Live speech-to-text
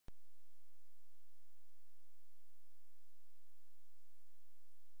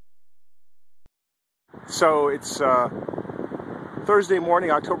So it's Thursday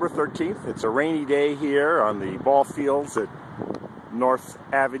morning, October 13th. It's a rainy day here on the ball fields at North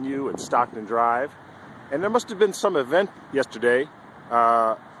Avenue and Stockton Drive. And there must have been some event yesterday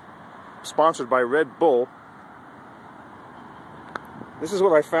sponsored by Red Bull. This is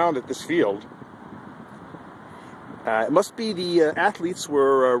what I found at this field. It must be the athletes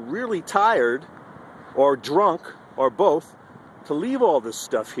were really tired or drunk or both to leave all this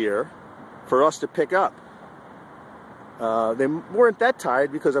stuff here for us to pick up. They weren't that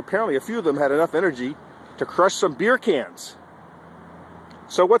tired because apparently a few of them had enough energy to crush some beer cans.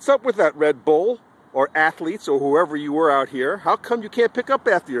 So what's up with that, Red Bull or athletes or whoever you were out here? How come you can't pick up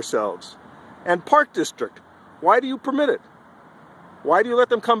after yourselves? And Park District, why do you permit it? Why do you let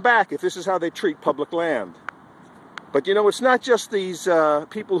them come back if this is how they treat public land? But you know, it's not just these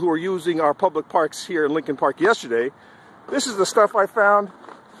people who are using our public parks here in Lincoln Park yesterday. This is the stuff I found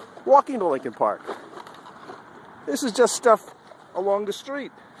walking to Lincoln Park. This is just stuff along the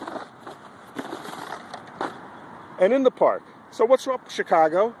street and in the park. So what's up,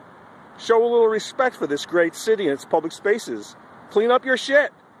 Chicago? Show a little respect for this great city and its public spaces. Clean up your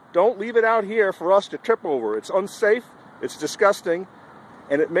shit. Don't leave it out here for us to trip over. It's unsafe, it's disgusting,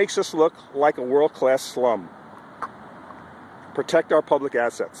 and it makes us look like a world-class slum. Protect our public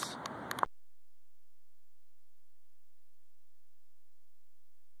assets.